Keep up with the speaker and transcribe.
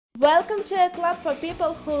Welcome to a club for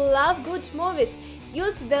people who love good movies.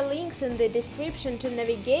 Use the links in the description to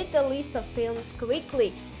navigate the list of films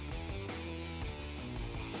quickly.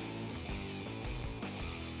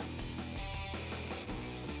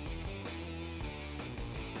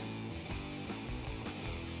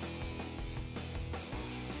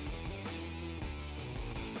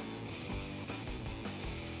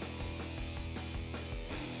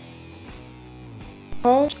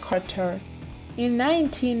 Coach Carter. In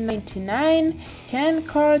 1999, Ken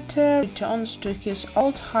Carter returns to his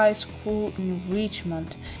old high school in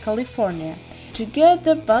Richmond, California, to get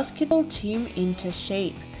the basketball team into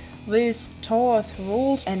shape. With tough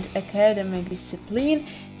rules and academic discipline,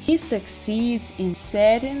 he succeeds in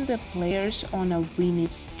setting the players on a winning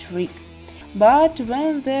streak. But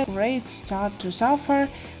when their grades start to suffer,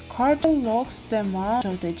 Carter locks them out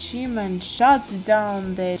of the gym and shuts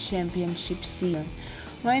down the championship season.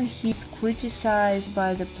 When he is criticized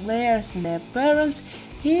by the players and their parents,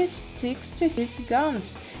 he sticks to his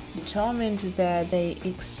guns, determined that they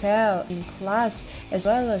excel in class as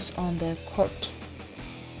well as on the court.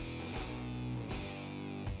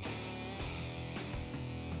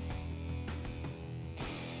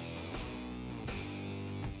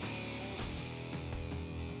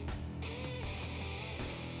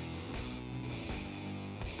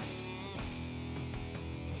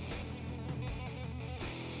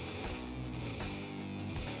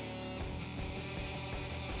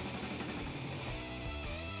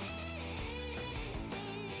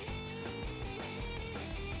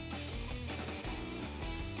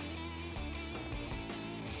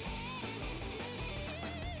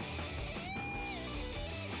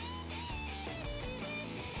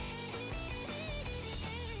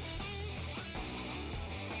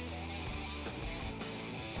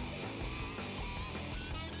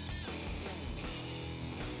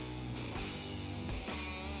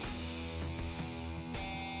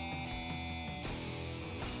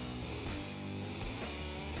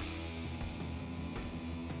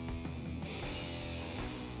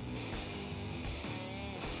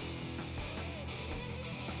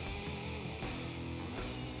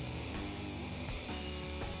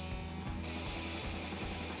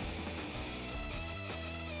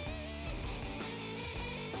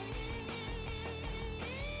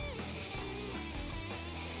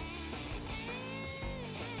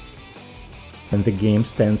 And the game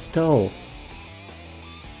stands tall.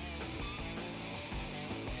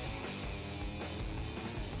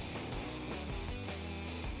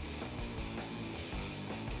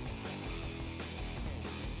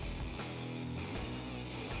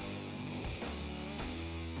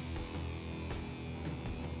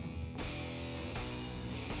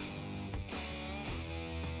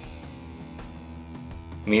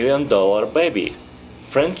 $1 Million Baby.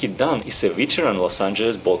 Frankie Dunn is a veteran Los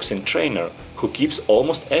Angeles boxing trainer who keeps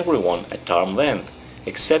almost everyone at arm's length,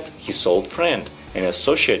 except his old friend and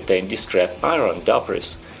associate Andy Scrap Iron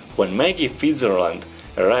Dupris. When Maggie Fitzgerald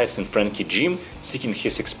arrives in Frankie's gym seeking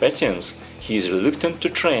his experience, he is reluctant to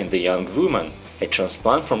train the young woman, a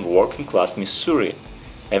transplant from working-class Missouri.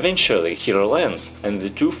 Eventually, he relents, and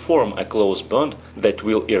the two form a close bond that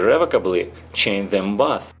will irrevocably change them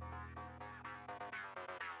both.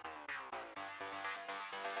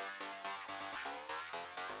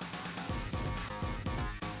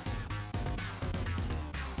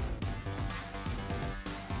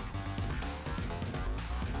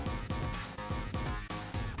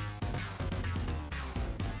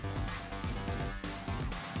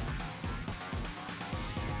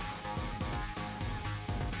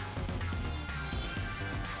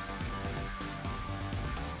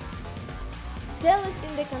 Tell us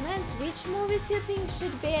in the comments which movies you think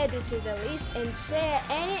should be added to the list and share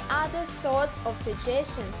any other thoughts or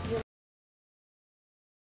suggestions you